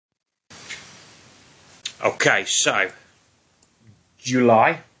Okay, so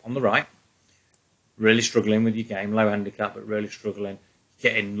July on the right, really struggling with your game, low handicap, but really struggling.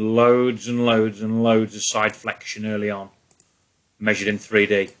 Getting loads and loads and loads of side flexion early on, measured in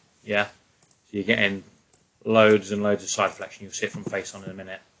 3D. Yeah, so you're getting loads and loads of side flexion. You'll see it from face on in a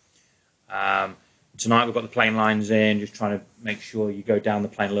minute. Tonight we've got the plane lines in, just trying to make sure you go down the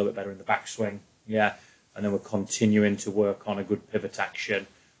plane a little bit better in the backswing. Yeah, and then we're continuing to work on a good pivot action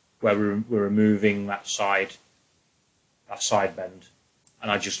where we're removing that side bend.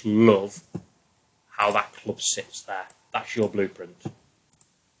 And I just love how that club sits there. That's your blueprint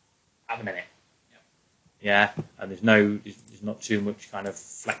at the minute. Yeah, and there's not too much kind of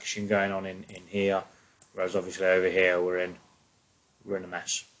flexion going on in here, whereas obviously over here we're in a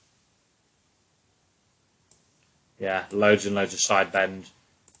mess. Yeah, loads and loads of side bend.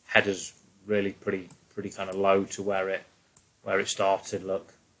 Header's really pretty kind of low to where it started.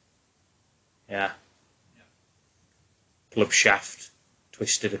 Look, yeah. Club shaft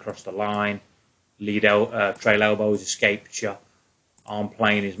twisted across the line. Trail elbows escaped you. Arm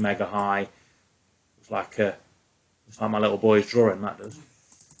plane is mega high. It's like my little boy's drawing. That does.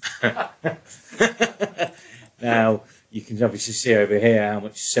 Now you can obviously see over here how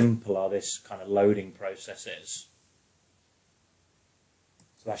much simpler this kind of loading process is.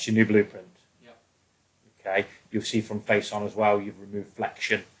 So that's your new blueprint. Yep. Okay. You'll see from face on as well. You've removed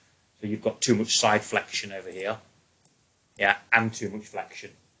flexion, so you've got too much side flexion over here. Yeah, and too much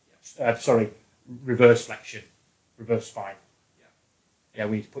flexion. Sorry, reverse flexion, reverse spine. Yeah,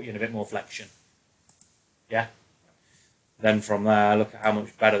 we need to put you in a bit more flexion. Yeah. Then from there, look at how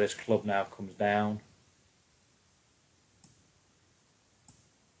much better this club now comes down.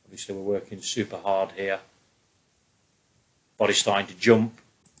 Obviously, we're working super hard here. Body's starting to jump.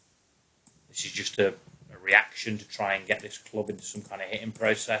 This is just a reaction to try and get this club into some kind of hitting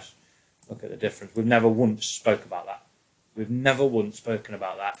process. Look at the difference. We've never once spoke about that. We've never once spoken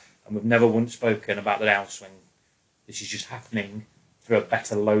about that, and we've never once spoken about the downswing. This is just happening through a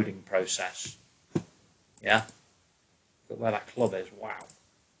better loading process. Yeah? Look at where that club is. Wow.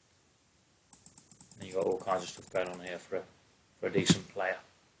 And you've got all kinds of stuff going on here for a decent player.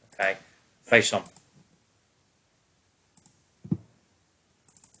 Okay? Face on.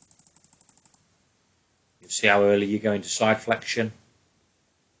 You see how early you go into side flexion.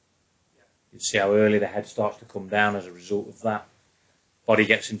 You see how early the head starts to come down as a result of that. Body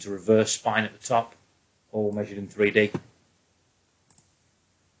gets into reverse spine at the top, all measured in 3D.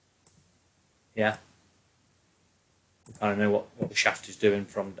 Yeah. You kind of know what the shaft is doing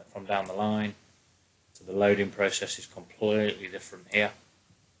from down the line. So the loading process is completely different here.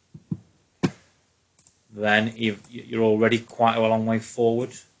 Then you're already quite a long way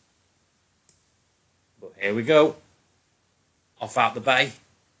forward. But here we go. Off out the bay.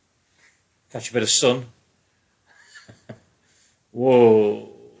 Catch a bit of sun. Whoa.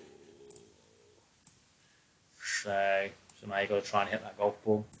 So now you've got to try and hit that golf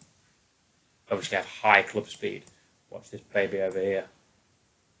ball. Obviously have high club speed. Watch this baby over here.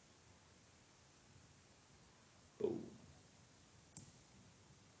 Boom.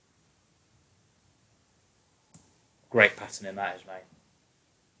 Great pattern in that is, mate.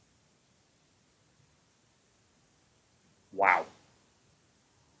 Wow.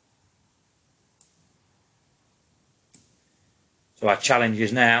 So our challenge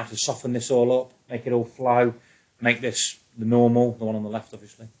is now to soften this all up, make it all flow, make this the normal, the one on the left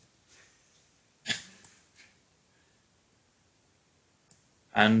obviously.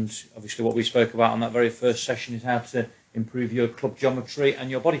 And obviously what we spoke about on that very first session is how to improve your club geometry and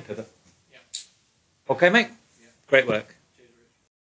your body pivot. Yep. Okay, mate? Yep. Great work.